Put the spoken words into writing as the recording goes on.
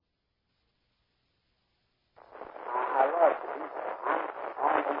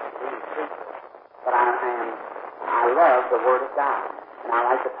the Word of God, and I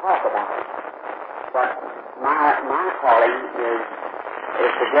like to talk about it. But my calling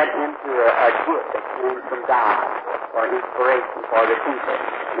is to get into a gift that came from God for inspiration for the people.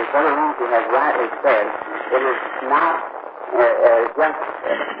 And as Brother Lindsay has rightly said, it is not just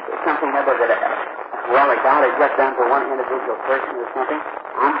something ever that, that God has just done for one individual person or something.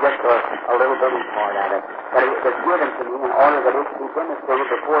 I'm just a little bitty part of it. But it was given to me in order that it could be demonstrated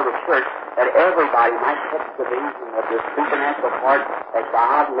before the church that everybody might catch the vision of the supernatural part that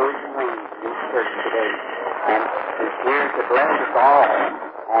God lives and reigns in this church today. And is here to bless us all.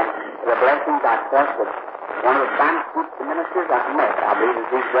 And the blessings I trust that one of the finest groups of ministers I've met, I believe, is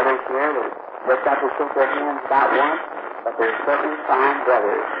these brothers here that just got to shake their hands about once, but they're certainly fine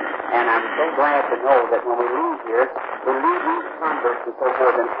brothers. And I'm so glad to know that when we leave here, we leave these converts and so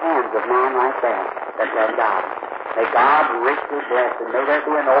forth in hands of men like that love God. May God richly bless, and may there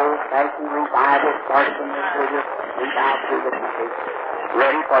be an old-fashioned revival starting from this river and out through the country,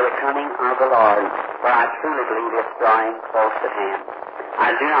 ready for the coming of the Lord, for I truly believe it's drawing close at hand. I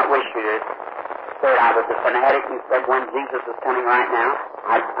do not wish you to say I was a fanatic who said when Jesus is coming right now.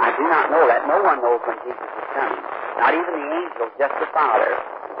 I do not know that. No one knows when Jesus is coming. Not even the angels, just the Father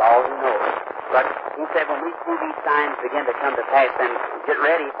is all who knows. But he said when we see these signs begin to come to pass, then get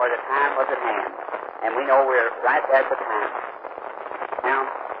ready for the time was at hand. And we know we're right at the time. Now,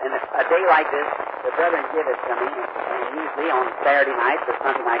 in a day like this, the brethren give it to me, and usually on Saturday nights or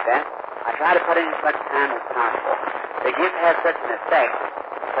something like that, I try to put in as much time as possible. The gift has such an effect,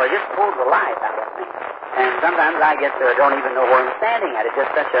 for it just pulls the life out of me. And sometimes I get there, I don't even know where I'm standing at. It's just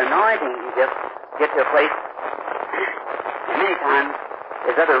such an anointing. You just get to a place, and many times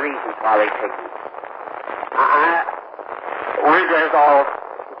there's other reasons why they take me. We're just all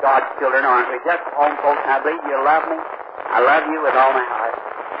God's children, aren't we? Just home folks, I believe you love me. I love you with all my heart.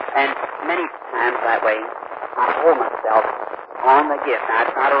 And many times that way, I hold myself on the gift. Now,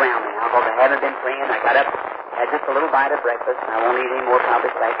 it's not around me now, because I haven't been praying. I got up, had just a little bite of breakfast, and I won't eat any more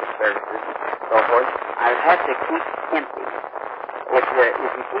probably back to services and so forth. I have to keep empty. If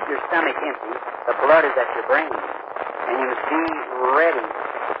you keep your stomach empty, the blood is at your brain. And you must be ready.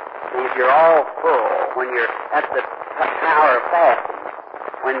 And if you're all full, that's the power of fasting.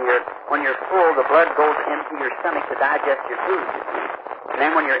 When you're full, the blood goes into your stomach to digest your food. And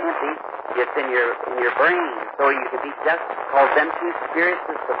then when you're empty, it's in your brain. So you can be just called them two spirits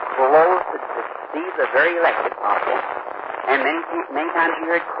is so close to deceive the very elect if possible. And many times you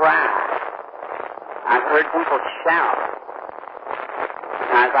hear it cry. I've heard people shout.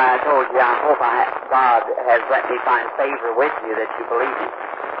 As I told you, I hope God has let me find favor with you that you believe me.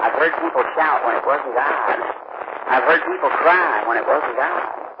 I've heard people shout when it wasn't God. I've heard people cry when it wasn't God.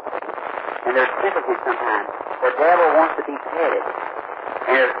 And there's sympathy sometimes. The devil wants to be petted.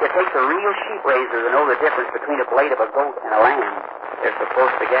 And it takes a real sheep raiser to know the difference between a blade of a goat and a lamb. They're so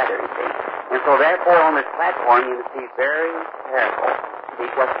close together, you see. And so therefore on this platform you must be very careful. See,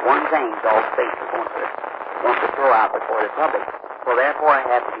 just one thing all Satan wants to throw out before the public. So therefore I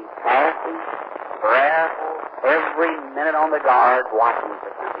have to be fasting, prayerful, every minute on the guard, watching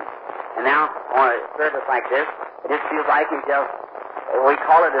for something. And now, on a service like this, it just feels like you just, we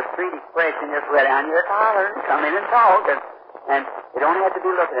call it a street expression, just let down your collar and come in and talk. And you don't have to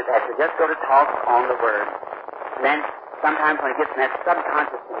be looking at that. You just go to talk on the Word. And then, sometimes when it gets in that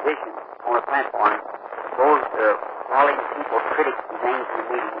subconscious position on a platform, those colleagues, people, critics, and things in the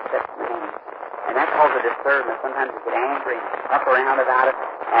meeting, except the meeting. And that causes a disturbance. Sometimes you get angry and up around about it.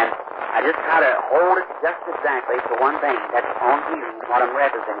 And I just try to hold it just exactly to one thing. That's on healing, what I'm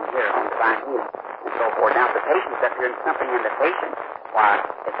representing here on divine healing, and so forth. Now, if the patient's up here and something in the patient, why,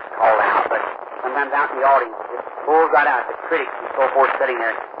 it's called out. But sometimes out in the audience, it pulls right out. The critics and so forth sitting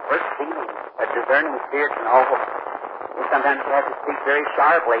there. We're feeling a discerning spirits and all. And sometimes you have to speak very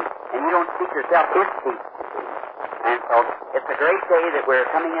sharply, and you don't speak yourself, it speaks. And so it's a great day that we're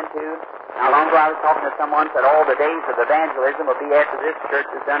coming into. Not long ago I was talking to someone said all the days of evangelism will be after this church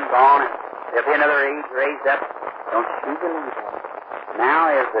is done gone, and there'll be another age raised up. Don't you believe that? Now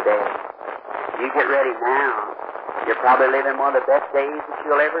is the day. You get ready now. You're probably living one of the best days that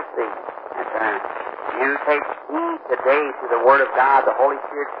you'll ever see. That's right. You take heed today to the Word of God. The Holy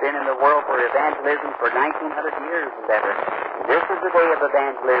Spirit's been in the world for evangelism for 1900 years and ever. And this is the day of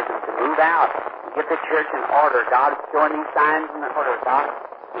evangelism, to move out and get the church in order. God is showing these signs in the order of God.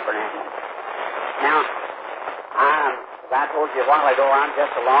 Supernatural. Now, as I told you a while ago, I'm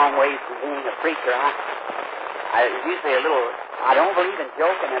just a long ways from being a preacher. I usually I don't believe in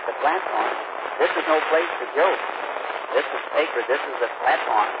joking at the platform. This is no place to joke. This is sacred. This is a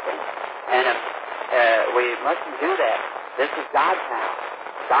platform thing. And we mustn't do that. This is God's house,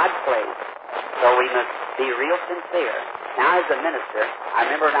 God's place. So we must be real sincere. Now, as a minister, I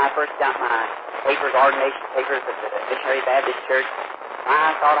remember when I first got my papers, ordination papers at the Missionary Baptist Church,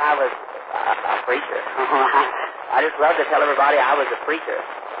 I thought I was a preacher. I just loved to tell everybody I was a preacher.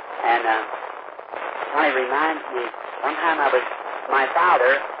 And it reminds me, one time my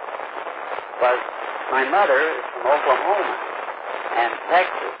mother is from Oklahoma and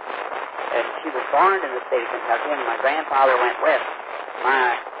Texas, and she was born in the state of Kentucky, and my grandfather went west.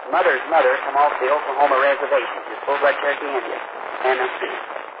 My mother's mother come off the Oklahoma reservation. She's full-blood Cherokee Indian. And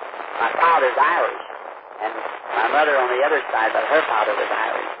my father's Irish, and my mother on the other side, but her father was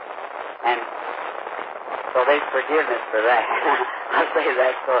Irish. And so there's forgiveness for that. I say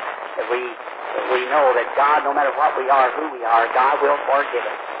that so that we know that God, no matter what we are, who we are, God will forgive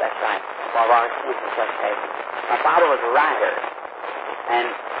us. That's right. For our sins and trespasses. My father was a writer, and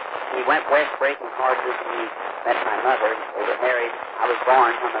he went west breaking horses, and he met my mother. They were married. I was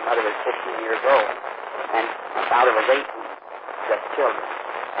born when my mother was 15 years old, and my father was 18, just children.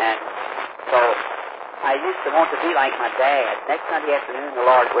 And so I used to want to be like my dad. Next Sunday afternoon, the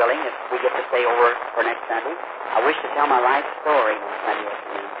Lord willing, if we get to stay over for next Sunday, I wish to tell my life story on Sunday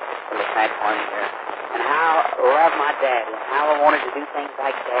afternoon from the platform here, and how I love my dad, and how I wanted to do things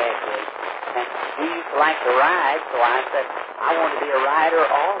like Dad did. And he used to like to ride, so I said, I want to be a rider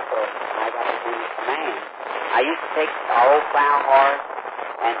also. I got to be a man. I used to take our old plow horse,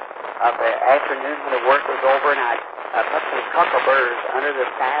 and of the afternoon when the work was over, and I'd put some cockleburrs under the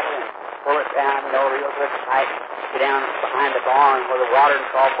saddle and pull it down, real good tight, get down behind the barn where the watering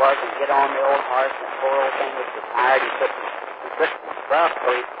trough was, and get on the old horse, and the poor old thing was so tired, he put some stuff,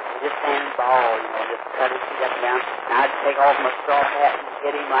 so he just stand and bawl, just cut his feet up and down. And I'd take off my straw hat and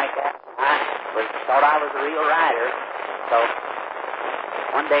hit him like that. I thought I was a real rider. So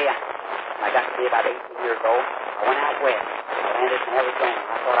one day, I got to be about 18 years old. I went out west. I landed in Arizona.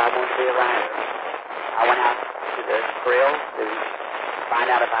 I thought I wanted to be a rider. I went out to the trail to find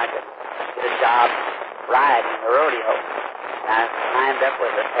out if I could get a job riding the rodeo. And I climbed up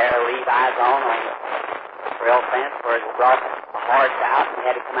with a pair of Levi's on the trail fence where it brought a horse out, and he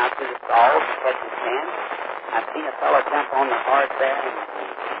had to come out through the stalls and catch his chance. I've seen a fellow jump on the horse there, and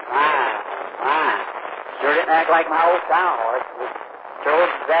my, sure didn't act like my old cow horse. It showed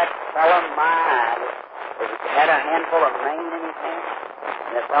that fellow mine. He had a handful of mane in his hand,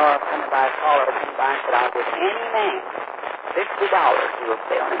 and the fellow coming by his collar came by and said, I'll give any man $50 he will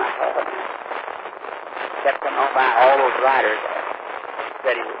sell him. I had him. Kept coming on by all those riders there.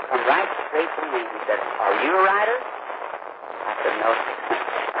 Said he would come right straight to me. He said, are you a rider? I said, no.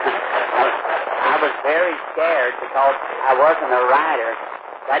 I was very scared because I wasn't a rider.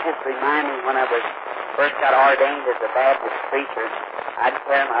 That just reminded me when I first got ordained as a Baptist preacher. I'd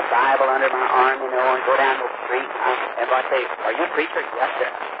carry my Bible under my arm, and go down the street. And I'd say, are you a preacher? Yes, sir.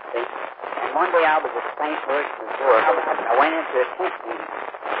 See? And one day I was at St. Louis, Missouri. I went into a tent meeting.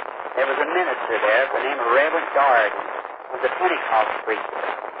 There was a minister there by the name of Reverend Doherty. He was a Pentecost preacher.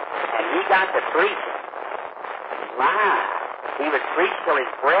 And he got to preaching. He would preach till his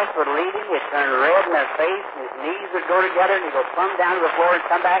breath would leave him. He'd turn red in the face, and his knees would go together, and he'd go plumb down to the floor and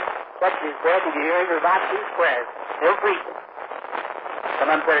come back, catch his breath, and you hear him for about 2 squares, still preaching.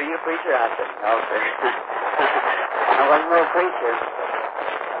 Someone said, are you a preacher? I said, no, sir. I wasn't no preacher.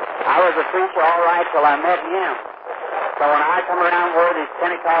 I was a preacher all right till I met him. So when I come around where these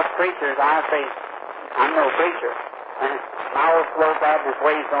Pentecost preachers, I say, I'm no preacher. And my old slow Baptist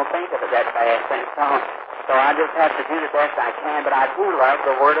ways don't think of it that bad thing. So I just have to do the best I can, but I do love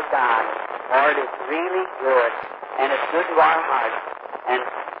the Word of God. Lord, it's really good, and it's good to our hearts. And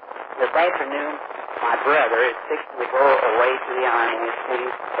this afternoon, my brother is fixing to go away to the Army.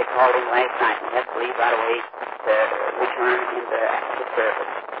 They called him last night, and he has to leave right away to return into active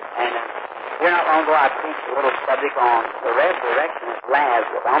service. And here not long ago, I preached a little subject on the resurrection of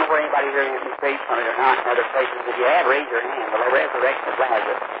Lazarus. I don't know where anybody here has been preached on it or not in other places. If you have, raise your hand. The resurrection of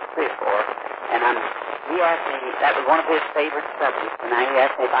Lazarus, 3 or 4. And he asked me, that was one of his favorite subjects, and he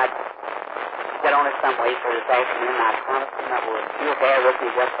asked me if I'd get on it some way for this afternoon, and I promised him I would. If you'll bear with me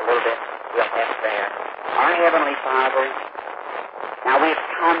just a little bit, we'll have prayer. Our Heavenly Father, now we've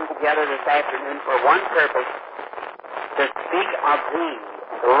come together this afternoon for one purpose, to speak of Thee,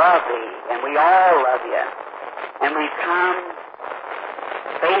 and to love Thee, and we all love You. And we've come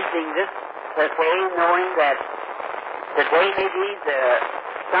facing this today, knowing that today may be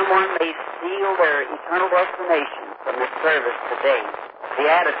someone may seal their eternal destination from this service today. The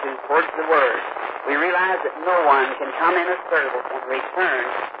attitude towards the Word. We realize that no one can come in a service and return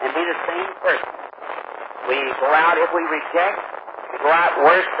and be the same person. We go out, if we reject, we go out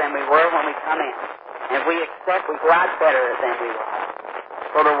worse than we were when we come in. And if we accept, we go out better than we were.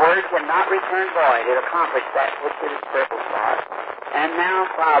 So the Word cannot return void. It accomplished that which it is purpose for. And now,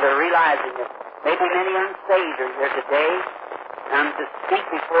 Father, realizing that maybe many unsaved are here today, to speak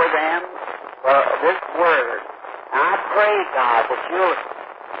before them this Word. I pray, God, that you'll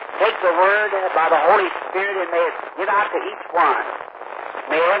take the Word by the Holy Spirit and may it get out to each one.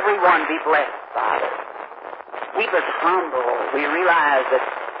 May everyone be blessed, Father. Keep us humble. We realize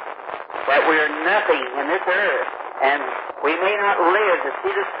that we are nothing in this earth, and we may not live to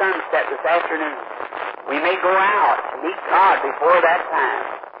see the sunset this afternoon. We may go out to meet God before that time.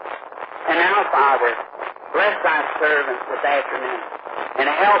 And now, Father, bless thy servants this afternoon, and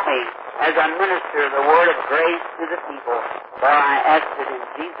help me as I minister the word of grace to the people. For I ask it in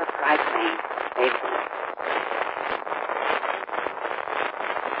Jesus Christ's name. Amen.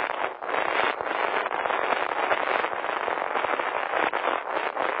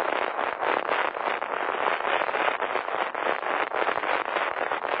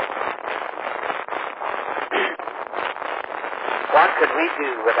 What could we do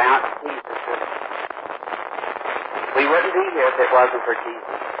without Jesus? We wouldn't be here if it wasn't for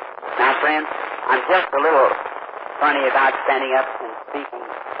Jesus. Now, friends, I'm just a little funny about standing up and speaking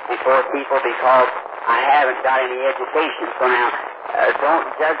before people because I haven't got any education. So now, don't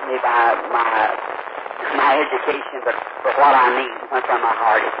judge me by my education, but for what I need, what's on my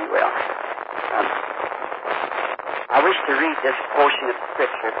heart, if you will. I wish to read this portion of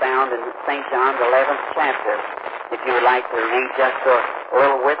Scripture found in St. John, the 11th chapter. If you would like to read just a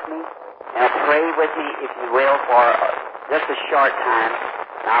little with me, and pray with me, if you will, for just a short time.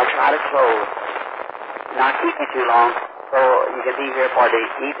 And I'll try to close, not keep you too long, so you can be here for the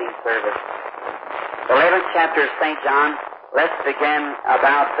evening service. The 11th chapter of St. John, let's begin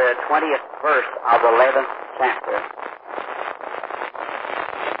about the 20th verse of the 11th chapter.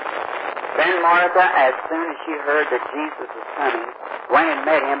 Then Martha, as soon as she heard that Jesus was coming, went and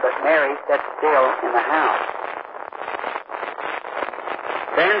met him, but Mary sat still in the house.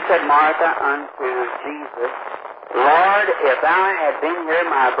 Then said Martha unto Jesus, Lord, if thou had been here,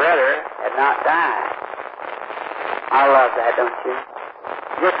 my brother had not died. I love that, don't you?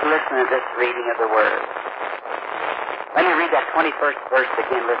 Just listen to this reading of the Word. Let me read that 21st verse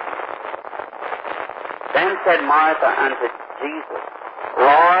again. Listen. Then said Martha unto Jesus,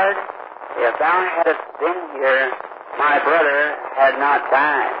 Lord, if thou hadst been here, my brother had not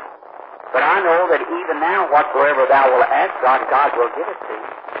died. But I know that even now whatsoever thou wilt ask God, God will give it to you.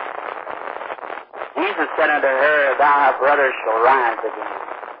 Jesus said unto her, Thy brother shall rise again.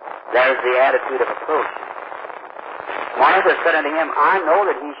 There's the attitude of approach. Martha said unto him, I know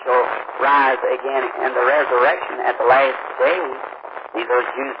that he shall rise again in the resurrection at the last day. See, those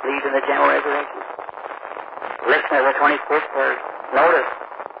Jews believed in the general resurrection. Listen to the 25th verse. Notice,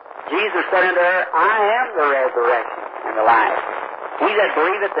 Jesus said unto her, I am the resurrection and the life. He that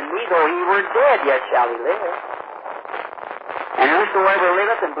believeth in me, though he were dead, yet shall he live. And whosoever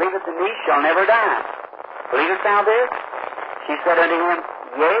liveth and believeth in me shall never die. Believest thou this? She said unto him,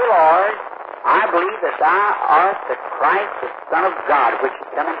 Yea, Lord, I believe that thou art the Christ, the Son of God, which is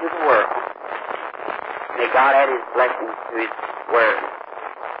come into the world. May God add his blessings to his word.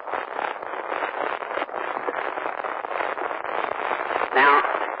 Now,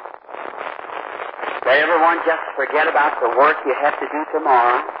 let everyone just forget about the work you have to do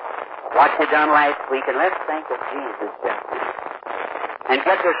tomorrow, what you done last week, and let's think of Jesus just now. And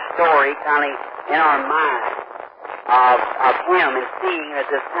get the story kind of in our mind of him and seeing at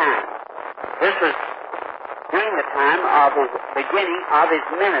this time. This was during the time of his beginning of his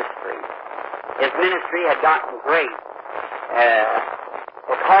ministry. His ministry had gotten great.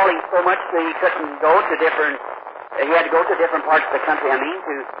 Was calling so much that he couldn't go to he had to go to different parts of the country,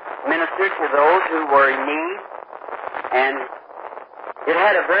 to minister to those who were in need. And it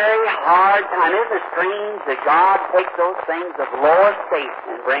had a very hard time. Isn't it strange that God takes those things of low estate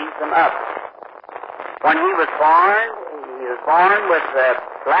and brings them up? When he was born with a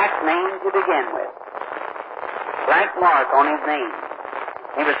black name to begin with. Black mark on his name.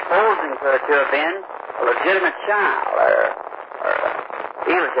 He was posing to have been a legitimate child, or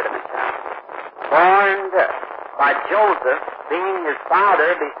illegitimate child. Born by Joseph, being his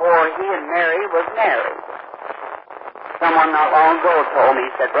father before he and Mary was married. Someone not long ago told me,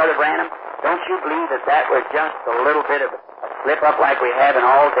 he said, Brother Branham, don't you believe that was just a little bit of a slip-up like we have in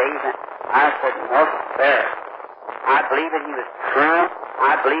all days? And I said, no, sir. I believe that he was true.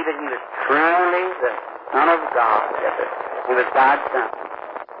 I believe that he was truly the Son of God. He was God's Son.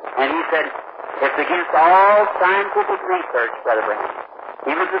 And he said, it's against all scientific research, Brother Branham.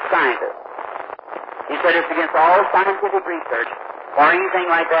 He was a scientist. He said it's against all scientific research for anything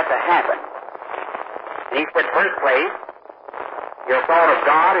like that to happen. And he said, first place, Your thought of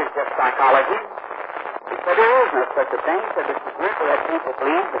God is just psychology. He said, there is no such a thing. He said, it's good for that people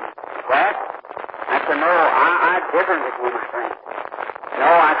believe in that. I said, no, I'm different with you, my friend. No,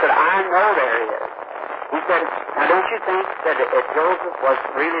 I said, I know there is. He said, now don't you think that if Joseph was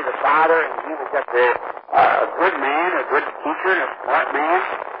really the father and he was just a good man, a good teacher, and a smart man,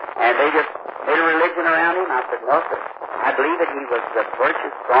 and they just made a religion around him? I said, no, sir. I believe that he was the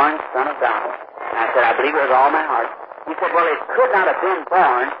virtuous, strong Son of God. And I said, I believe it with all my heart. He said, well, it could not have been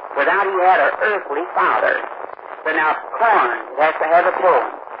born without he had an earthly father. So now, corn has to have a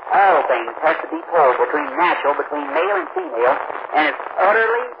pulling. All things has to be pulled between male and female, and it's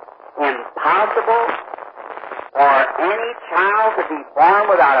utterly impossible for any child to be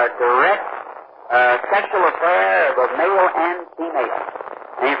born without a direct sexual affair of a male and female.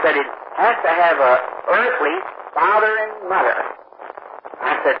 And he said it has to have an earthly father and mother.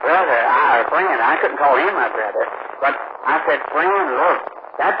 I said, brother, friend, I couldn't call him my brother, but I said, friend, look,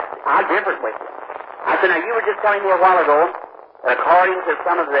 I'm different with you. I said, now you were just telling me a while ago, according to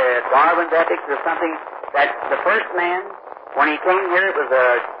some of the Darwin's ethics or something, that the first man, when he came here, it was a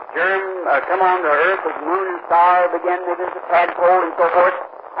germ come on the earth with moon and star began, it was a tadpole and so forth.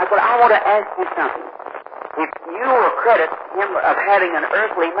 I said, I want to ask you something. If you will credit him of having an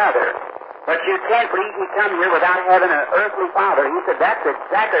earthly mother, but you can't believe he come here without having an earthly father, he said, that's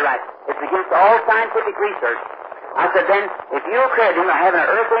exactly right. It's against all scientific research. I said, then, if you credit him of having an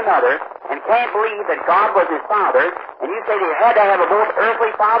earthly mother and can't believe that God was his father, and you say that he had to have a both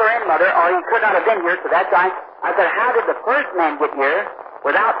earthly father and mother, or he could not have been here, so that's right. I said, how did the first man get here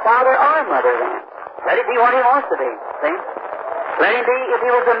without father or mother then? Let it be what he wants to be, see? Let him be, if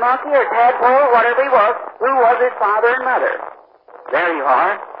he was a monkey or tadpole, whatever he was, who was his father and mother? There you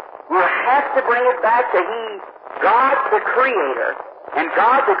are. You have to bring it back to God the Creator. And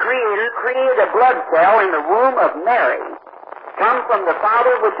God the Creator created a blood cell in the womb of Mary, come from the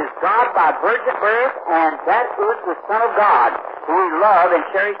Father which is God by virgin birth, and that is the Son of God, who we love and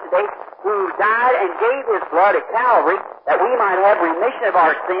cherish today, who died and gave his blood at Calvary that we might have remission of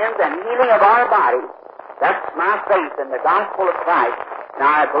our sins and healing of our bodies. That's my faith in the gospel of Christ.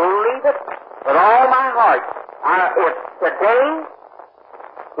 Now I believe it with all my heart. If today,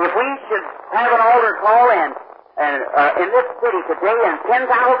 if we should have an altar call in this city today, and 10,000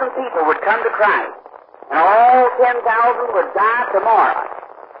 people would come to Christ, and all 10,000 would die tomorrow,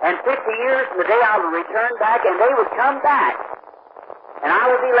 and 50 years from the day I would return back, and they would come back, and I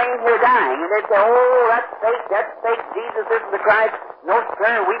would be laying here dying, and they'd say, oh, that's fake, Jesus isn't the Christ. No,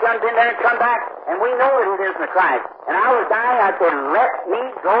 sir, we done been there and come back, and we know that it isn't the Christ. And I was dying, I said, let me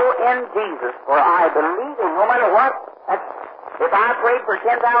go in Jesus, for I believe in no matter what. If I prayed for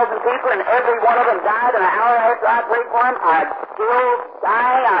 10,000 people and every one of them died in an hour after I prayed for them, I'd still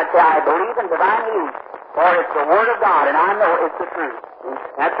die. I'd say, I believe in divine healing, for it's the Word of God, and I know it's the truth.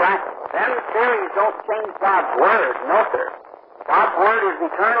 That's right. Them theories don't change God's Word. No, sir. God's Word is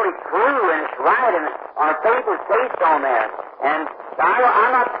eternally true, and it's right, and our faith is based on that. And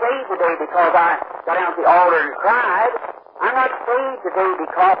I'm not saved today because I got out the altar and cried. I'm not saved today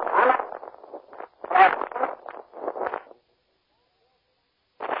because I'm not...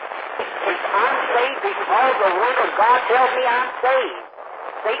 I'm saved because the Word of God tells me I'm saved.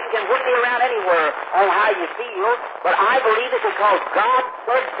 Satan can whip me around anywhere on how you feel, but I believe it because God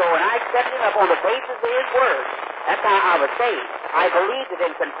said so, and I accepted him upon the basis of his Word. That's how I was saved. I believed it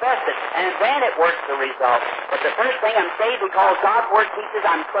and confessed it, and then it works the result. But the first thing, I'm saved because God's Word teaches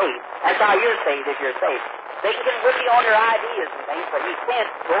I'm saved. That's how you're saved if you're saved. Satan can whip you on your ideas and things, but he can't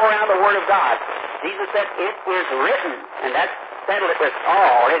go around the Word of God. Jesus said, it is written, and that's settled it with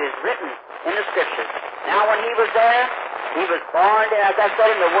all. It is written in the Scriptures. Now when he was there, he was born, as I said,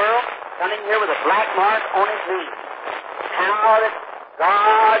 in the world, coming here with a black mark on his knee. How that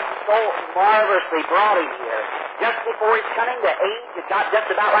God so marvelously brought him here. Just before his coming, the age had got just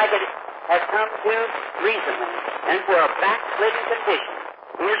about like it has come to recently, and to a backslidden condition.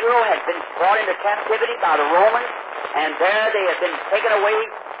 Israel had been brought into captivity by the Romans, and there they had been taken away,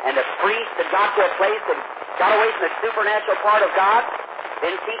 and the priests had got to a place that got away from the supernatural part of God,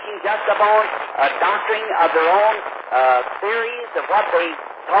 been teaching just upon a doctrine of their own theories of what they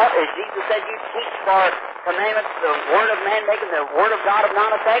taught. As Jesus said, you teach for commandments, the Word of man making the Word of God of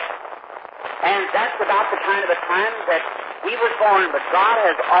non-effect. And that's about the kind of a time that he was born, but God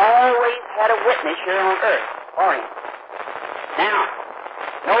has always had a witness here on earth for him. Now,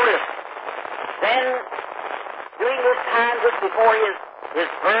 notice, then, during this time, just before his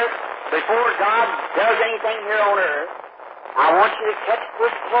birth, before God does anything here on earth, I want you to catch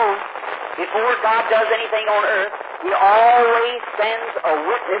this close. Before God does anything on earth, he always sends a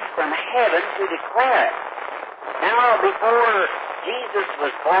witness from heaven to declare it. Now, before Jesus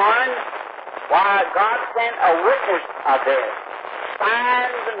was born, why, God sent a witness of this.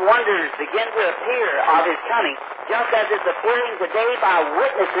 Signs and wonders begin to appear of His coming, just as it's appearing today by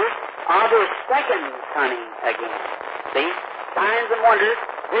witnesses of His second coming again. See? Signs and wonders.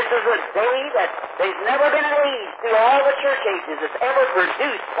 This is a day that there's never been an age through all the church ages that's ever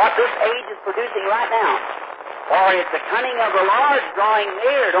produced what this age is producing right now. For it's the coming of the Lord drawing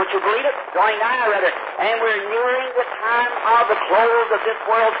near, don't you believe it? Drawing nigh, rather. And we're nearing the time of the close of this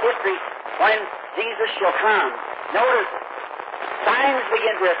world's history when Jesus shall come. Notice, signs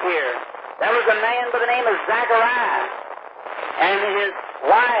begin to appear. There was a man by the name of Zachariah and his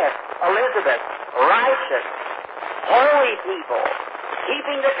wife, Elizabeth, righteous, holy people,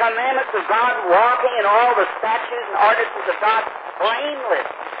 keeping the commandments of God, walking in all the statutes and ordinances of God, blameless.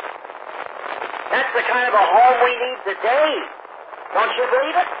 That's the kind of a home we need today. Don't you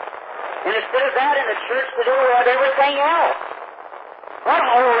believe it? And instead of that, in the church today, we have everything else. What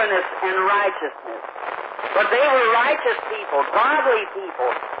holiness and righteousness? But they were righteous people, godly people,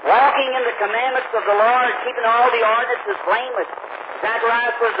 walking in the commandments of the Lord, keeping all the ordinances blameless.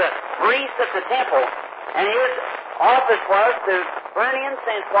 Zacharias was a priest at the temple, and his office was to burn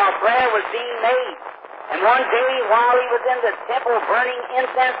incense while prayer was being made. And one day, while he was in the temple burning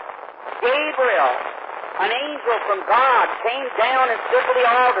incense, Gabriel, an angel from God, came down and stood by the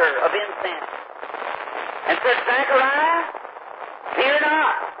altar of incense and said, Zachariah, fear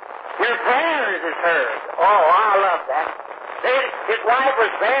not, your prayers is heard. Oh, I love that. His wife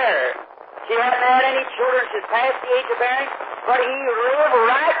was there. She hadn't had any children. She's past the age of bearing, but he lived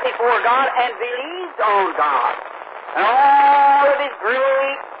right before God and believed on God. And all of his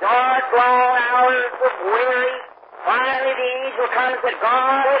great, dark, long hours of weary, finally the angel comes and said,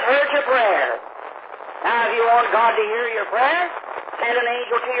 God has heard your prayer. Now, if you want God to hear your prayer, send an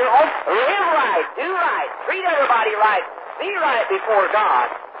angel to your home. Live right, do right, treat everybody right, be right before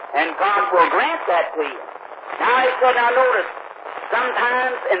God, and God will grant that to you. Now, he said, now notice,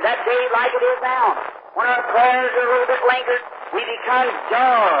 sometimes in that day like it is now, when our prayers are a little bit lingered, we become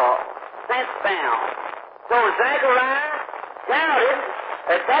dull, sense-bound. So Zechariah doubted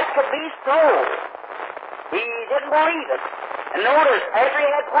that that could be so. He didn't believe it. And notice, after he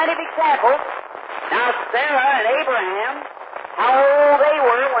had plenty of examples, now Sarah and Abraham, how old they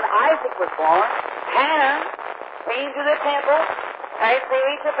were when Isaac was born. Hannah came to the temple, past the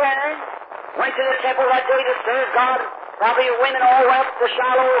age of bearing, went to the temple that day to serve God. Probably the women all went to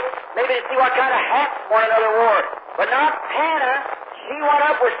Shiloh, maybe to see what kind of hats one another wore. But not Hannah. She went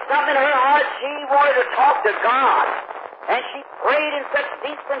up with something in her heart. She wanted to talk to God. And she prayed in such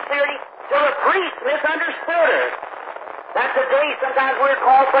deep sincerity till the priest misunderstood her. That's the day sometimes we're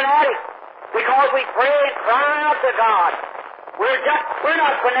called fanatics, because we pray and cry out to God. We're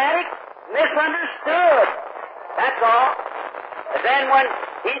not fanatics, misunderstood. That's all. And then when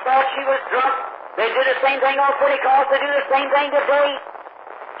he thought she was drunk, they did the same thing on Pentecost. They do the same thing today.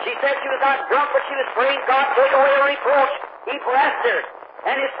 She said she was not drunk, but she was praying, God, take away her reproach. He blessed her.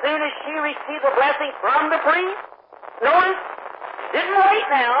 And as soon as she received the blessing from the priest, notice, didn't wait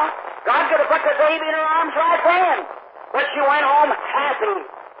now. God could have put the baby in her arms right then. But she went home happy,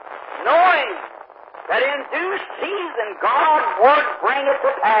 knowing that in due season God would bring it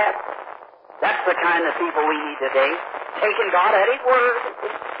to pass. That's the kind of people we need today, taking God at His word.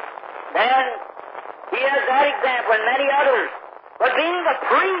 Then he has that example and many others. But being a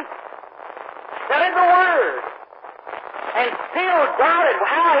priest, studied the Word, and still doubted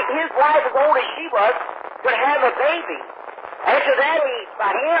how his wife, as old as she was, could have a baby. After that age,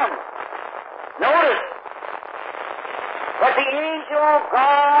 by him. Notice, but the angel of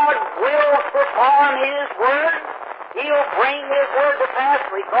God will perform His Word. He'll bring His Word to pass,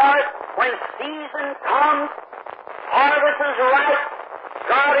 regardless. When season comes, harvest is ripe,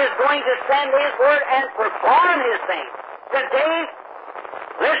 God is going to send His Word and perform His thing. Today,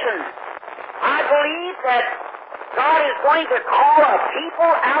 listen, I believe that God is going to call a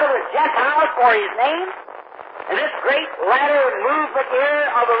people out of the Gentiles for His name. And this great latter movement here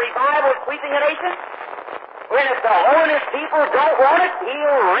of a revival sweeping a nation, and if the holiness people don't want it,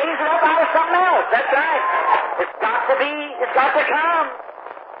 He'll raise it up out of something else. That's right. It's got to come.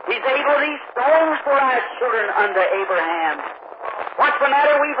 He's able these stones to rise children unto Abraham. What's the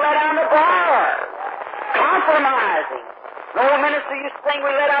matter? We've let down the bar. Compromising. The old minister used to sing,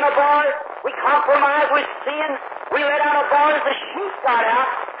 we let down a bar, we compromise with sin, we let down a bar as the sheep got out.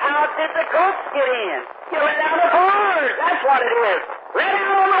 How did the goats get in? You let down the bars. That's what it is. Let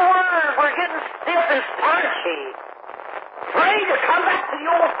down on the Word. We're getting stiff and starchy. Pray to come back to the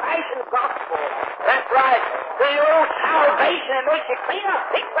old-fashioned gospel. That's right. The old salvation that makes you clean up,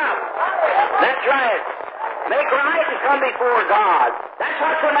 fix up. That's right. make right and come before God. That's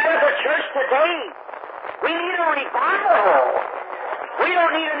what's the matter with the church today. We need a revival. We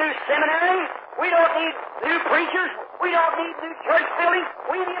don't need a new seminary. We don't need new preachers. We don't need new church buildings.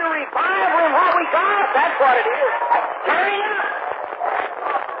 We need a revival in what we got. That's what it is. Hurry up.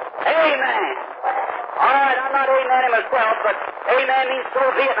 Amen. All right, I'm not amening myself, but amen means so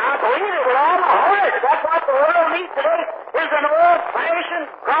be it. I believe it with all my heart. That's what the world needs today, is an old-fashioned,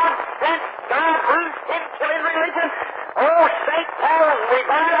 God-sent, God-bruised, sin-killing religion. Oh, St. Paul's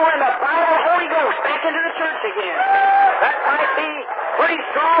revival and the power of the Holy Ghost back into the church again. That might be pretty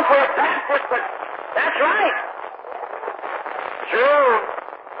strong for a Baptist, but that's right. True.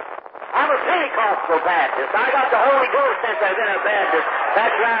 I'm a Pentecostal Baptist. I got the Holy Ghost since I've been a Baptist.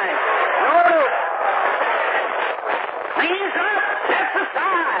 That's right. Notice. Cleans up, sets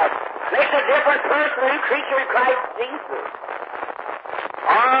aside, makes a different person, a new creature in Christ Jesus.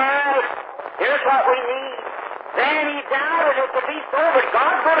 All right, here's what we need. Then he doubted it to be so, but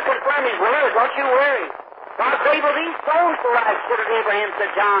God's going to confirm His word. Don't you worry. God's able these stones to rise, children of Abraham,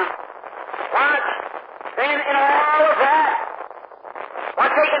 said John. Watch. Then in all of that,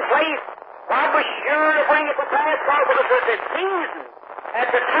 what's taking place? God was sure to bring it to pass. God was at the season, at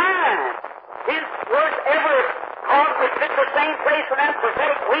the time. His words ever caused to fit the same place when that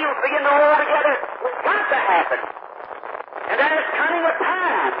prophetic wheels begin to roll together. It's got to happen. And that is coming a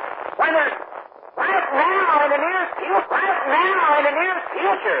time when there's right now in the near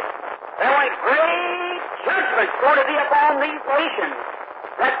future, there will be great judgments going to be upon these nations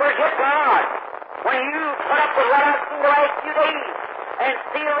that forget God. When you put up with what I've seen the last few days and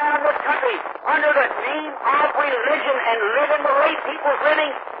see around this country under the name of religion and living the way people's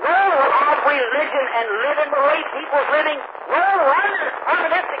living, no of religion and living the way people's living, no wonder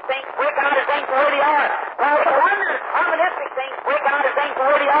communistic things break out as things where they are. No wonder communistic things break out as things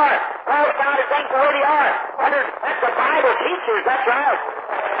where they are. Break out as things where they are. That's the Bible teaches, that's right.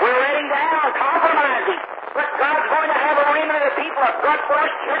 We're letting down, compromising. But God's going to have a remnant of the people, a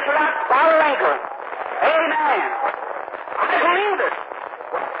blood-flushed church without spot or wrinkle. Amen. I believe it.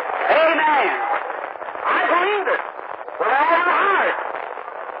 Amen. I believe it with all my heart.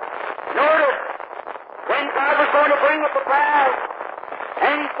 Notice, when God was going to bring it to pass,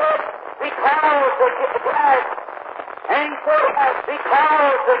 and He said, because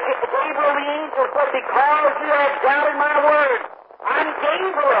Gabriel the angel said, because you have doubted my word, I'm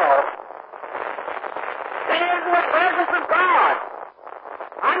Gabriel. Stand in the presence of God.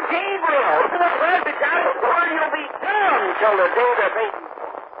 I'm Gabriel. In the presence of God, the word you'll be done until the day of faith.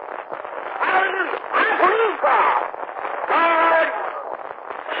 Hallelujah. I believe God. God,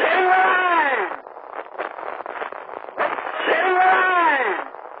 sit in the line. Sit in the line.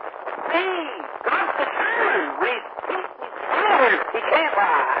 See, God's determined. He's determined. He can't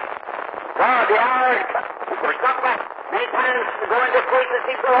lie. God, the hour is coming. We're talking about many times going to places,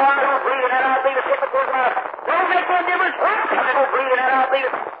 people say, oh, I don't believe in that. I'll be the typical God. Don't make no difference what time I don't believe in that. I'll be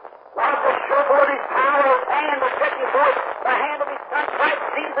the God will show forth His power, His hand will stretching forth the hand of His Son, Christ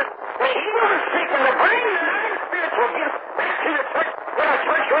Jesus, that He will seek and to bring the non-spiritual gifts back to the church. Get a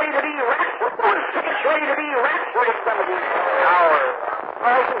church ready to be raptured. One church ready to be raptured in some of these hours.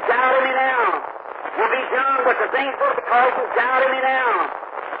 Carson's doubting me now. You'll be young, but the things go to Carson's doubting me now.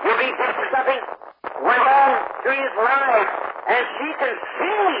 You'll be just for something went on through his life, and she can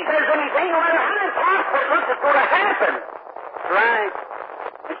see if there's anything, no matter how impossible it looks, it's going to happen. Right.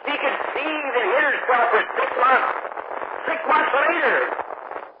 And she conceived and hid herself for 6 months. 6 months later,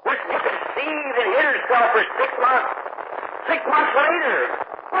 she conceived and hid herself for 6 months. 6 months later,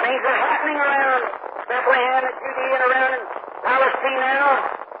 things are happening around Bethlehem and Judea and around in Palestine now.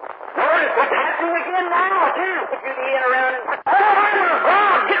 Notice what's happening again now, too. Judea and around in all over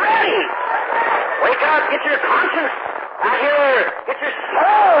God. Get ready. Wake up. Get your conscience out here. Get your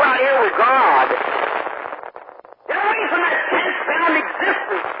soul out here with God. Get away from that sense-bound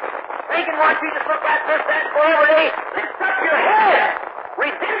existence. Thinking what you just look at this, that, for every day. Lift up your head.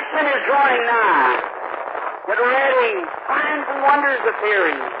 Redemption is drawing nigh. Get ready. Signs and wonders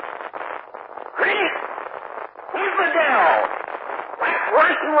appearing. Critics, infidels, wax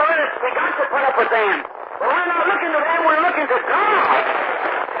worse and worse. We got to put up with them. But we're not looking to them. We're looking to God.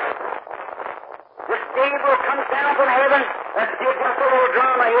 This Gabriel comes down from heaven. Let's give just a little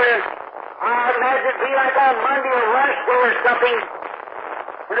drama here. I imagine it'd be like on Monday or Wednesday or something.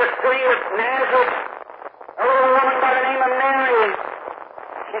 In the city of Nazareth, a little woman by the name of Mary.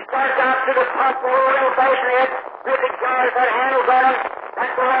 She starts out to the pump, a little old-fashioned head, big jars, had handles on them.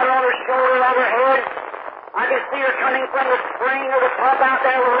 That's the water on her shoulder, on her head. I can see her coming from the spring of the pump out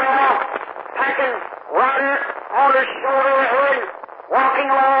there, raw, packing water on her shoulder, her head, walking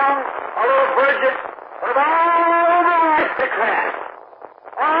along, a little virgin. of all the aristocrats,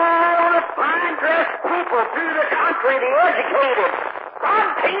 all the fine-dressed people through the country, the educated, God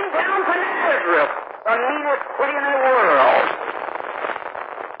came down to Nazareth, the meanest city in the world,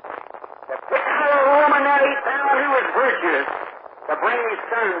 to pick out a woman that he found who was virtuous, to bring his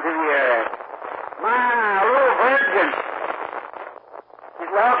son to the earth. My little virgin. She's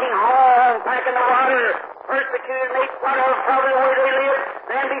walking home, packing the water, persecuted, make fun of probably where they live,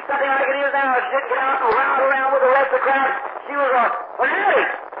 then be something like it is now. She'd get out and round around with the rest of the crowd. She was a fanatic,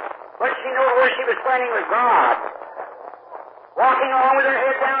 but she knew where she was standing with God. Walking along with her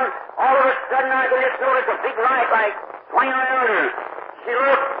head down, all of a sudden I could just notice a big light like swinging around her. She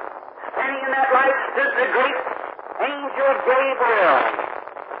looked, standing in that light stood the great angel Gabriel.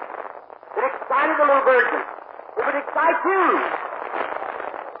 It excited the little virgin. It would excite you.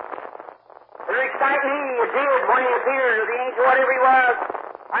 It would excite me. It did when he appeared, or the angel, whatever he was.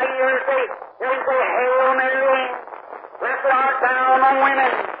 I hear him say, Hail Mary, blessed art thou among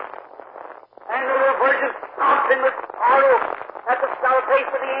women. And the little virgin stopped and was startled at the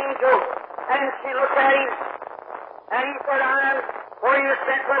face of the angel. And she looked at him, and he said, I'm for you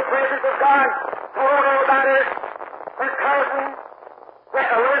sent to the presence of God. Told her about her cousin,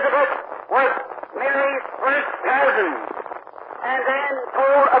 Elizabeth, was Mary's first cousin. And then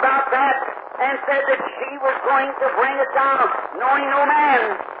told about that and said that she was going to bring a child, knowing no man.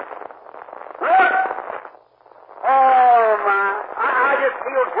 Look! Oh, my. I just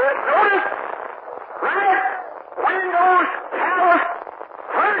feel good. Notice, right when those callous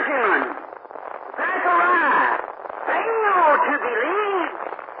clergymen, Zachariah, failed to believe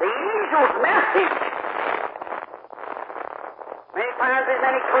the angel's message. Many times there's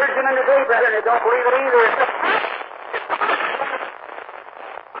many clergymen today, brother, that don't believe it either. It's the fact.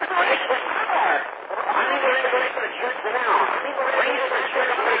 I need to resurrect the church now. I need to raise the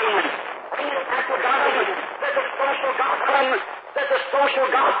church up again. Bring it back to God. Let the social gospel, let the social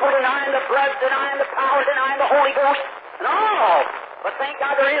gospel denying the blood, denying the power, denying the Holy Ghost, and all. But thank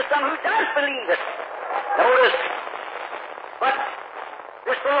God there is some who does believe it. Notice. But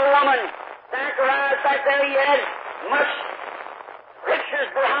this little woman, Zacharias, back there, he had much scriptures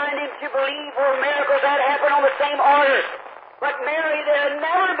behind him to believe where miracles had happened on the same order. But Mary, there had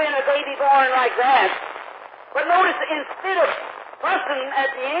never been a baby born like that. But notice, instead of fussing at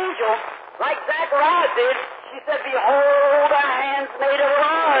the angel, like Zacharias did, she said, Behold, the handmaid of the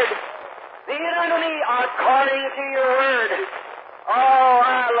Lord. Be it unto me according to your word. Oh,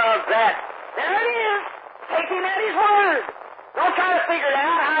 I love that. There it is. Take him at his word. Don't try to figure it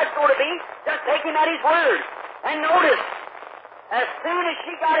out how it's going to be. Just take him at his word. And notice, as soon as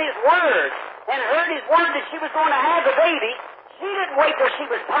she got his word and heard his word that she was going to have the baby, she didn't wait till she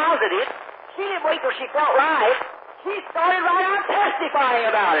was positive. She didn't wait till she felt right. She started right on testifying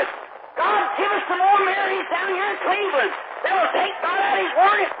about it. God, give us some more Marys down here in Cleveland. They will take God at his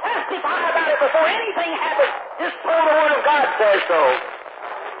word and testify about it before anything happens. Just so the word of God says so.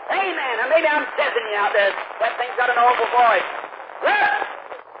 Amen. Now maybe I'm deafening you out there. That thing's got an awful voice. Look!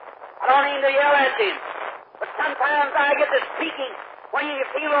 I don't mean to yell at you. But sometimes I get to speaking when you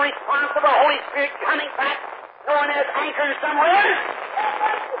feel a response of the Holy Spirit coming back, knowing there's anchoring somewhere.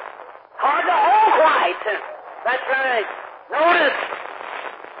 Hard to hold quiet. That's right. Notice,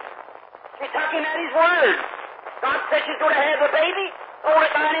 she took him at his word. God said she's going to have a baby, told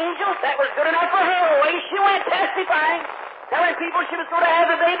it by an angel. That was good enough for her. Away she went testifying, telling people she was going to have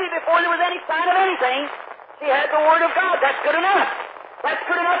a baby before there was any sign of anything. She had the word of God. That's good enough. That's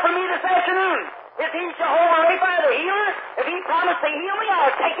good enough for me this afternoon. If he's Jehovah Rapha, the healer, if he promised to heal me,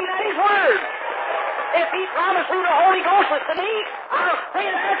 I'll take him at his word. If he promised me the Holy Ghost was to me, I'll stay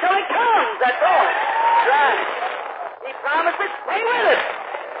there till it comes. That's all. Right. He promised it, stay with it.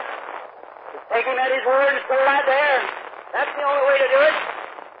 Just take him at his word and stay right there. That's the only way to do it.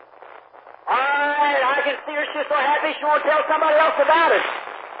 All right, I can see her. She's so happy she won't tell somebody else about it.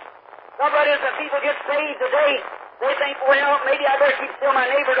 Somebody, when people get saved today, they think, well, maybe I better keep still. My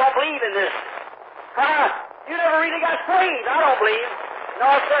neighbor don't believe in this. You never really got saved. I don't believe.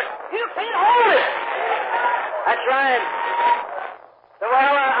 No, sir. You can't hold it. That's right. So,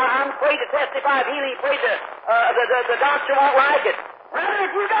 well, I'm afraid to testify of healing. Afraid the doctor won't like it. Brother,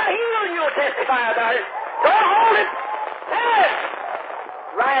 if you got healed, you'll testify about it. Don't hold it. Tell it.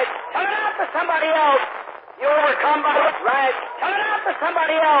 Right. Turn it out to somebody else. You overcome by the... Right. Turn it out to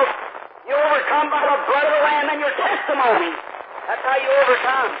somebody else. You overcome by the blood of the Lamb and your testimony. That's how you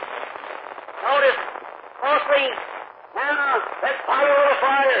overcome. Notice, closely, now, let's follow the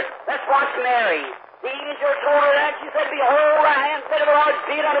fire. Let's watch Mary. The angel told her that. She said, Behold, the handmaid of the Lord,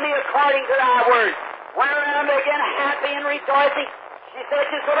 be it unto me according to thy word. Went around again happy and rejoicing. She said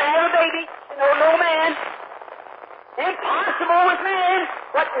she's going to have a baby. She knows no man. Impossible with man,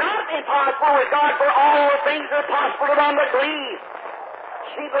 but not impossible with God, for all things are possible to them that believe.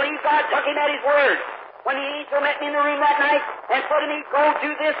 She believed God took him at his word. When the angel met me in the room that night and said to me, go do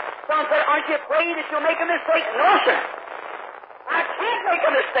this, someone said, aren't you afraid that you'll make a mistake? No, sir. I can't make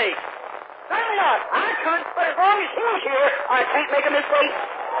a mistake. Certainly not. I couldn't, but as long as she's here, I can't make a mistake.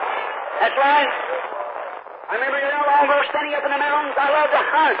 That's right. I remember not long ago standing up in the mountains. I loved to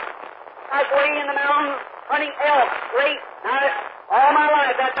hunt. I was way in the mountains hunting elk late. Now, all my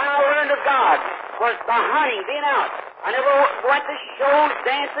life, that's how I learned of God, was by hunting, being out. I never went to shows,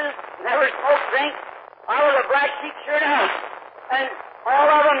 dances, never smoked, drink. I was a black sheep sure enough. And all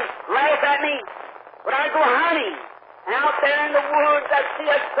of them laughed at me. But I'd go hunting. And out there in the woods, I'd see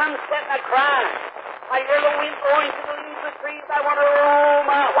a sunset and I'd cry. I hear the wind blowing through the leaves of the trees. I wonder, oh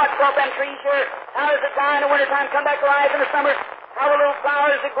my, what's up them trees here? How does it die in the wintertime, come back to life in the summer? How the little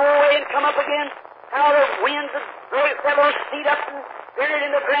flowers that go away and come up again? How the winds that blow several seed up and bury it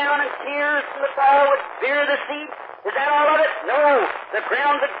in the ground, and tears in the fall would bury the seed. Is that all of it? No. The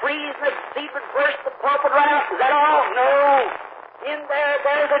ground would freeze and the seed would burst, the pulp would run out. Is that all? No. In there,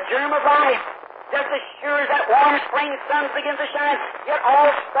 there's a germ of life. Just as sure as that warm spring sun begins to shine, yet all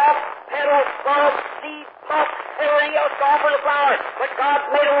stalk, petal, bulb, seed, pulp, everything else gone for the flower. But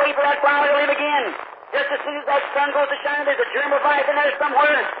God's made a way for that flower to live again. Just as soon as that sun goes to shine, there's a germ of life in there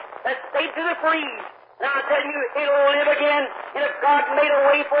somewhere that stayed through the freeze. And I'll tell you, it'll live again. And if God made a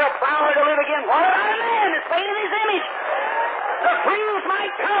way for a flower to live again, what about a man that's made in his image? The freeze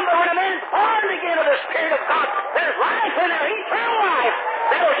might come, but when a man's born again of the Spirit of God, there's life in there, eternal life.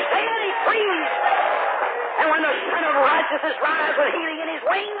 That'll stay in his freeze. And when the Son of Righteousness rises with healing in his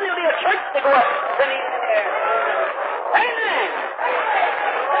wings, there'll be a church to go up to meet him there. Amen.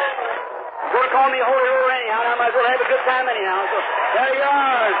 You're going to call me holy roller anyhow, and I might as well have a good time anyhow. So there you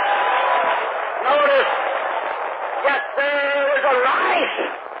are. Notice, yes, there's a life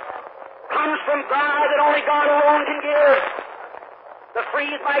comes from God that only God alone can give. The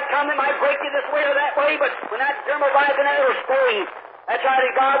freeze might come, it might break you this way or that way, but when that germ of life in there will stay, that's right,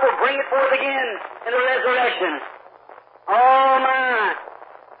 and God will bring it forth again in the resurrection. Oh, my.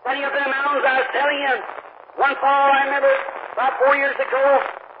 Standing up in the mountains, I was telling you, one fall, I remember about 4 years ago,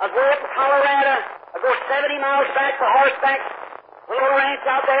 I was way up in Colorado. I go 70 miles back for horseback. A little ranch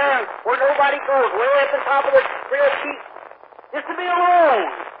out there where nobody goes, way up on top of the Trail Peak, just to be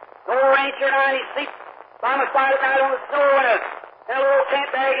alone. The old rancher and I, he sleeps by my side at night on the snow in a little tent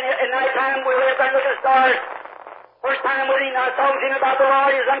bag, and at night time we lay up there and look at the stars. First time with him, I was talking to him about the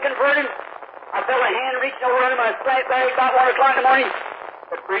Lord. He was unconverted. I felt a hand reaching over under my strap bag about 1 o'clock in the morning.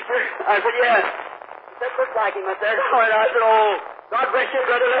 The preacher? I said, yeah. He said, looks like him. I said, oh, and I said, oh, God bless you,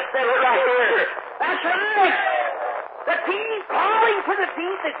 brother. Let's settle it right here. That's right. The deep, calling to the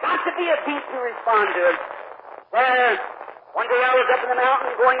deep, there's got to be a deep to respond to it. Well, one day I was up in the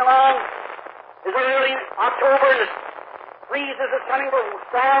mountain going along. It was early October, and the breezes are coming, the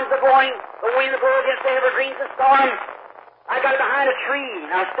storms are blowing, the wind will blow against the evergreens and storm. I got behind a tree,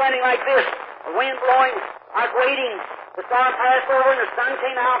 and I was standing like this, the wind blowing. I was waiting. The storm passed over, and the sun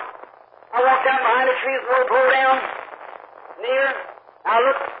came out. I walked out behind the tree, the road blew down near. I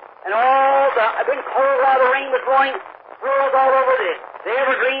looked, and I'd been cold while the rain was blowing, swirls all over the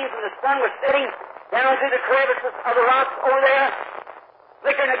evergreens, and the sun was setting down through the crevices of the rocks over there.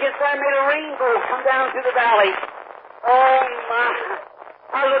 Flickering against there, made a rainbow come down through the valley. Oh, my.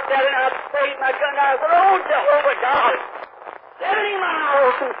 I looked at it, and I sprayed my gun, and I said, oh, Jehovah God, 70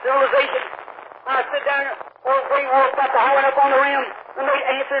 miles from civilization. I sit down, old green wolf got the howling up on the rim, and they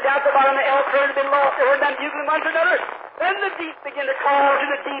answered out the bottom, the elk herd had been lost. They heard them bugling one to another. Then the deep began to call to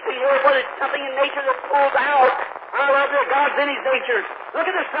the deep, and here was something in nature that pulls out. I love that God's in his nature. Look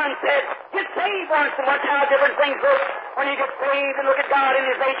at the sunset. Get saved once and watch how different things look when you get saved and look at God in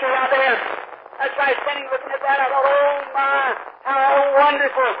his nature out there. That's why I was standing looking at that. I thought, oh, my, how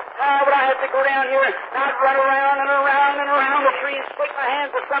wonderful. How would I have to go down here and I'd run around and around and around the tree and shake my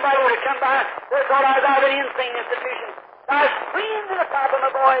hands if somebody would have come by. They thought I was out of an insane institution. I screamed to the top of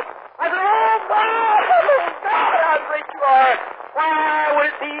my voice. I said, oh, God, how great you are. Why would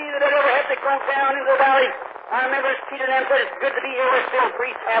it be that I'd ever have to go down into the valley? I remember as Peter and them said, it's good to be here with still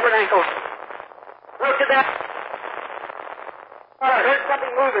 3 tabernacles. Look at that. I heard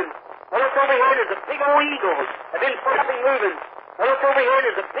something moving. I looked over here, there's a big old eagle. I've been something moving. I looked over here,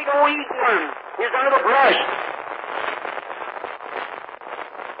 there's a big old eagleworm. He's under the brush.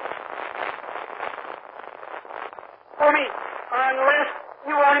 For me, unless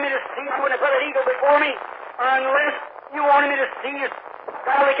you wanted me to see, I wouldn't have put an eagle before me. Unless you wanted me to see it,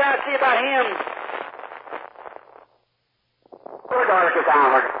 golly, can I see about him? Your darkest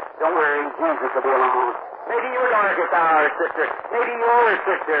hour, don't worry, Jesus will be along. Maybe your darkest hour, sister. Maybe yours,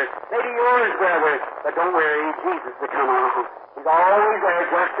 sister. Maybe yours, brother. But don't worry, Jesus will come along. He's always there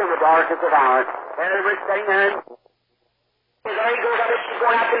just in the darkest of hours. Everybody's sitting there. There he goes. I bet she's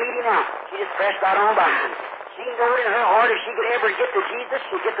going out to meet him now. She just pressed right on by him. She knew in her heart if she could ever get to Jesus,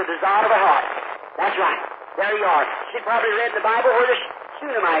 she'd get the desire of her heart. That's right. There you are. She probably read the Bible where the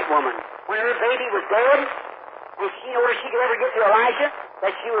Shunammite woman, when her baby was dead, and she knew if she could ever get to Elijah,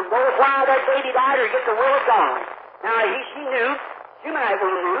 that she would know why that baby died or get the will of God. Now, she knew, Shunammite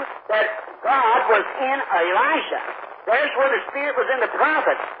woman knew, that God was in Elisha. There's where the Spirit was in the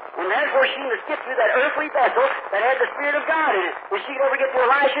prophet. And there's where she must get through that earthly vessel that had the Spirit of God in it. When she could ever get to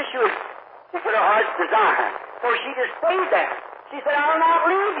Elisha, she would get her heart's desire. So she just stayed there. She said, I'll not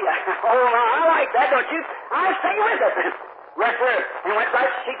leave you. Oh, I like that, don't you? I'll stay with it. Yes, sir. And went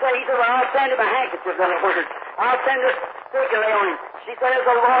right, he said, well, I'll send him a handkerchief, in other words. I'll send a stick and lay on him. She said, as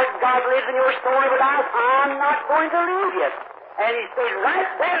the Lord God lives in your story without, I'm not going to leave you. And he stayed right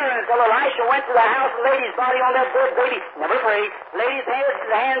there until Elisha went to the house and laid his body on that dead baby. Never prayed. Laid his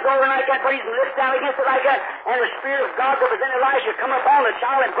hands over like that, put his lips down against it like that. And the Spirit of God that was in Elisha come upon the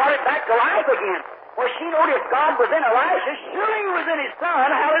child and brought it back to life again. Well, she noticed God was in Elisha. Surely he was in his son.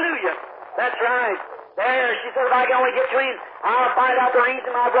 Hallelujah. That's right. There, she said, if I can only get to him, I'll find out the reason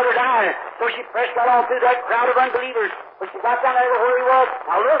my brother died. So she pressed right on through that crowd of unbelievers. When she got down there to where he was,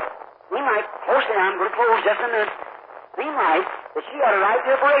 now look, he might, closely, I'm going to close just a minute. He might, that she had a right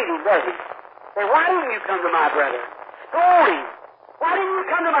to upbraid him, does he? Say, why didn't you come to my brother? Scold him. Why didn't you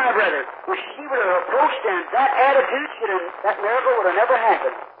come to my brother? Well, she would have approached him. That attitude that miracle would have never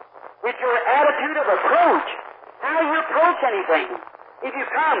happened. It's your attitude of approach. How you approach anything. If you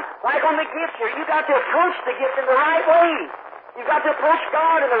come, like on the gift here, you've got to approach the gift in the right way. You've got to approach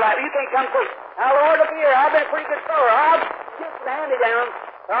God in the right way. You can't come and say, now, Lord, look here, I've been a pretty good fellow. I'll get some hand-me-downs.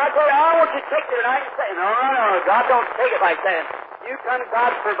 I tell you, I want you to take it tonight and say, no, God don't take it like that. You come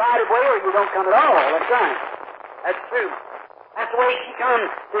God's provided way or you don't come at all. That's right. That's true. That's the way she comes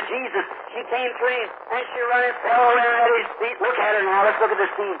to Jesus. She came to him and she ran and fell around at his feet. Look at her now. Let's look at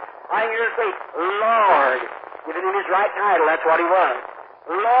the scene. I hear her say, Lord. Giving him his right title. That's what he was.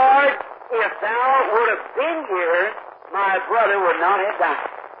 Lord, if thou would have been here, my brother would not have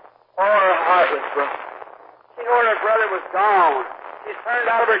died. Or her heart was broken. She knew her brother was gone. She's turned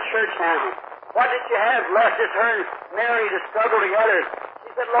out of her church now. What did she have left? Just her and Mary to struggle together. She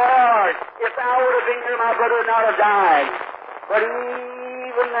said, Lord, if thou would have been here, my brother would not have died. But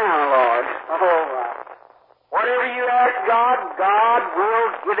even now, Lord, whatever you ask God, God will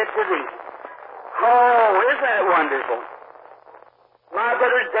give it to thee. Oh, isn't that wonderful? My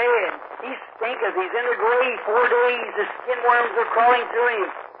brother's dead. He stinketh. He's in the grave 4 days. The skin worms are crawling through him.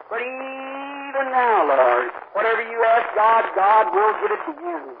 But even now, Lord, whatever you ask God, God will give it to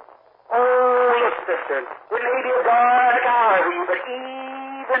you. Oh, look, sister, it may be a dark hour for you, but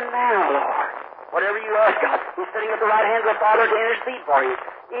even now, Lord, whatever you ask God, He's sitting at the right hand of the Father to intercede for you.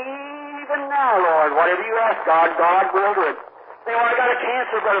 Even now, Lord, whatever you ask God, God will do it. Say, oh, I got a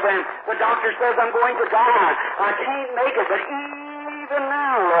cancer, Brother Ben. The doctor says I'm going to die. I can't make it, but even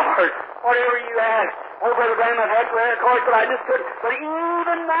now, Lord, whatever you ask. Oh, Brother Ben, I've had prayer course, but I just couldn't. But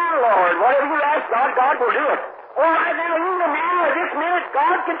even now, Lord, whatever you ask God, God will do it. Oh, right now, even now, at this minute,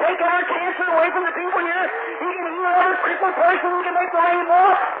 God can take every cancer away from the people here. He can heal every crippled person. He can make the rain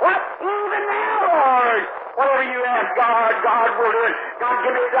more. What? Even now, Lord. Whatever you ask God, God will do it. God,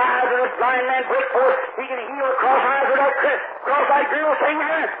 give me the eyes of this blind man break forth. He can heal the cross-eyes of that cross-eyed girl sitting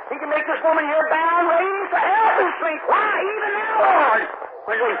here. He can make this woman here bound, raised to health and strength. Why? Even now, Lord.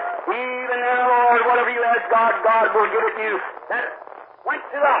 Even now, Lord, whatever you ask God, God will give it to you. That went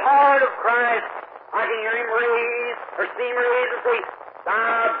to the heart of Christ. I can hear him raise, or see him raise and say,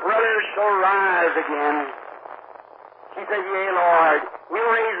 thy brother shall rise again. She said, yea, Lord, he'll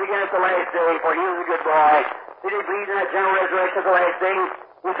raise again at the last day, for he was a good boy. Did he believe in that general resurrection at the last day?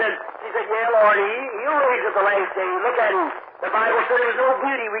 She said, yea, Lord, he'll raise at the last day. Look at him. The Bible said there was no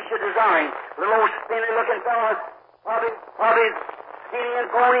beauty we should desire him. Little old spinny-looking fellow, probably skinny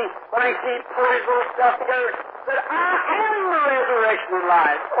and pony, but I see him pull his little stuff together. Said, I am the resurrection and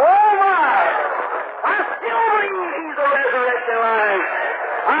life. Oh, my! I still believe he's the resurrection life.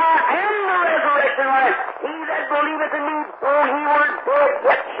 I am the resurrection life. He that believeth in me, though he were dead,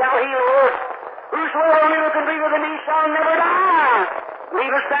 yet shall he live. Whosoever liveth and believeth in me shall never die.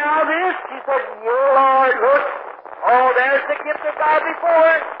 Believest thou this? She said, yea, Lord, look. Oh, there's the gift of God before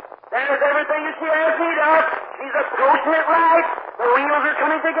us. There's everything that she has need of. She's approaching it right. The wheels are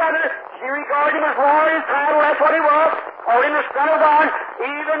coming together. She regards him as Lord and title. That's what he was. Holding the Son of God.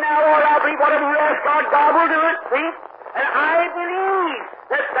 Even now, Lord, I believe whatever you ask God, God will do it. See? And I believe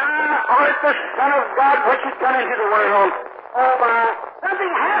that thou art the Son of God, which is come into the world. Oh my,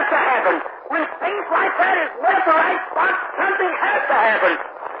 something has to happen. When faith like that is met at the right spot, something has to happen.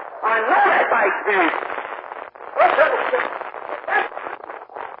 I know that by experience. What's up with this?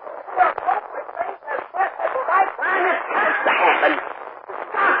 That's at the right time, it has to happen. It's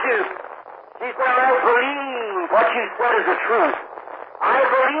got to. She said, I believe what you said is the truth. I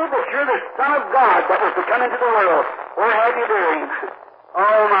believe that you're the Son of God that was to come into the world. Where have you buried him?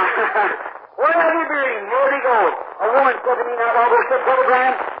 Oh my. Where have you buried him? Where'd he go? A woman said to me not long ago, said, Brother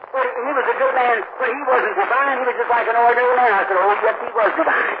Graham, he was a good man, but he wasn't divine. He was just like an ordinary man. I said, oh, yes, he was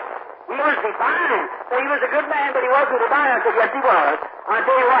divine. He was divine. So he was a good man, but he wasn't divine. I said, yes, he was. I'll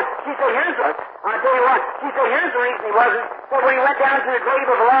tell you what. She said, here's what. I'll tell you what. She said, here's the reason he wasn't. So when he went down to the grave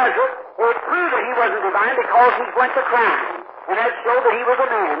of Lazarus, it proved that he wasn't divine because he went to crying. And that showed that he was a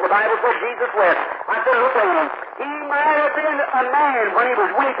man. The Bible said Jesus wept. I said, look at him. He might have been a man when he was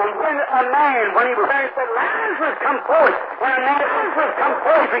weeping, been a man when he was there. He said, Lazarus, come forth. And a man, Lazarus, come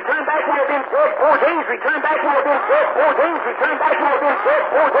forth. Return back to have been dead 4 days. Return back to have been dead 4 days. Return back to have been dead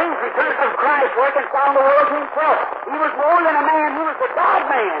 4 days. Return of Christ, reconciling the world to himself. He was more than a man. He was the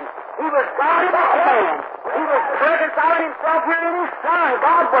God-man. He was God and man. He was reconciling himself here in his Son.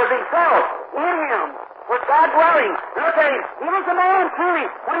 God was himself in him. Was God dwelling? Look at him. He was a man, truly.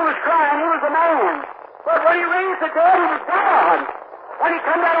 When he was crying, he was a man. But when he raised the dead, he was God. When he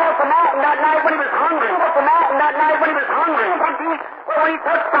come down off the mountain that night when he was hungry, off the mountain that night when he was hungry, but when he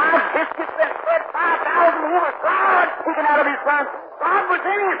took 5 biscuits and fed 5,000, he was God speaking out of his Son. God was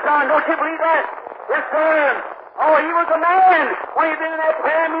in his Son. Don't you believe that? Yes, sir. Oh, he was a man. When he'd been in that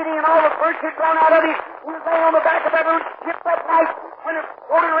prayer meeting and all the birds had gone out of him, he was laying on the back of that little ship that night when it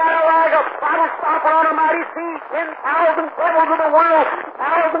floated around like a bottle stopper on a mighty sea. 10,000 devils of the world,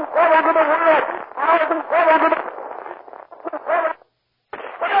 1,000 devils of the world, 1,000 devils of the world.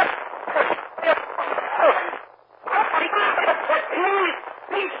 Please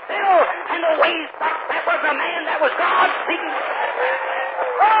be still, and the waves stopped. That was a man. That was God speaking.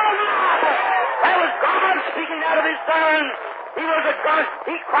 Oh, no! That was God speaking out of his Son. He was a God.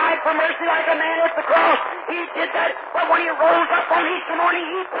 He cried for mercy like a man at the cross. He did that. But when he rose up on Easter morning,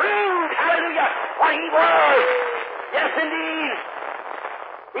 he proved, hallelujah, what he was. Yes, indeed.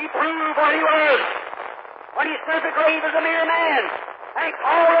 He proved what he was. When he stood at the grave as a mere man, and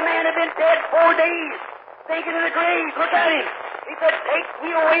all the man had been dead 4 days, sinking in the grave. Look at him. He said, take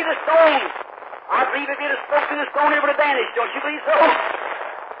me away the stone. I believe if he'd have spoken to the stone, it would have vanished. Don't you believe so?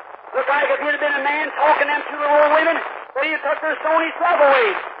 Look like if he'd have been a man talking to them 2 little old women, then he'd took their stone himself away.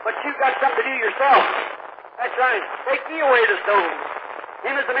 But you've got something to do yourself. That's right. Take me away the stone.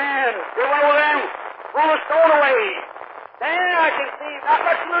 Him as a man. They went over there and roll the stone away. There I can see. Not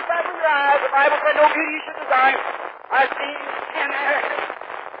much to look back in your eyes. The Bible said no beauty you should desire. I see him there.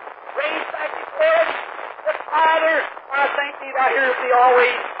 Raised back his head. The Father, I thank thee, thou hearest thee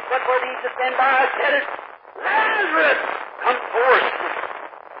always. But for thee to stand by, I said it. Lazarus, come forth.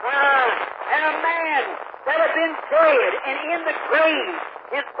 And a man that had been dead and in the grave,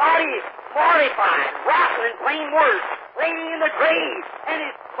 his body mortified, rotten in plain words, laying in the grave, and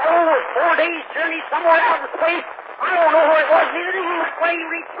his soul was 4 days' journey somewhere out in space. I don't know where it was, neither did he. When he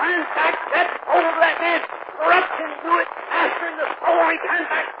returned back, that soul of that man corruption to it, after the soul returned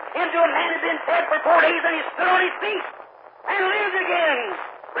back into a man who had been dead for 4 days, and he stood on his feet and lived again.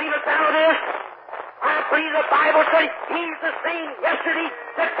 Believest thou this? I believe the Bible says he's the same yesterday,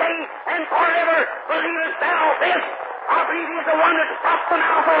 today, and forever. Believest thou this? I believe he's the one that stopped the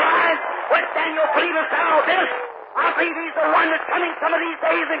mouth of lions with Daniel. Believest thou this? I believe he's the one that's coming some of these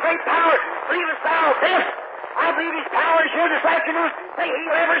days in great power. Believest thou this? I believe his power is here this afternoon to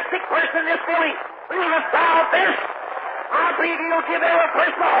heal every sick person in this building. Believest thou this? I believe he'll give every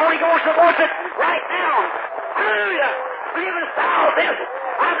person the Holy Ghost that wants it right now. Hallelujah. Believest thou this?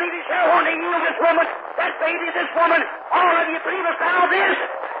 I believe he shall want to heal this woman, that baby, this woman. All of you, believest thou this?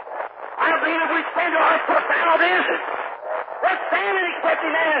 I believe if we stand to our foot, thou this. Let's stand and accept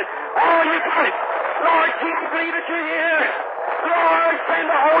him, man. Oh, you got it. Lord Jesus, believe that you're here. Lord, send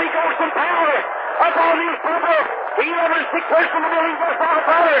the Holy Ghost and power upon these people. Heal every sick person in the building, just our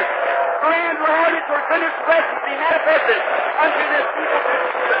Father. Grant, Lord, that your goodness blessings be manifested unto this people.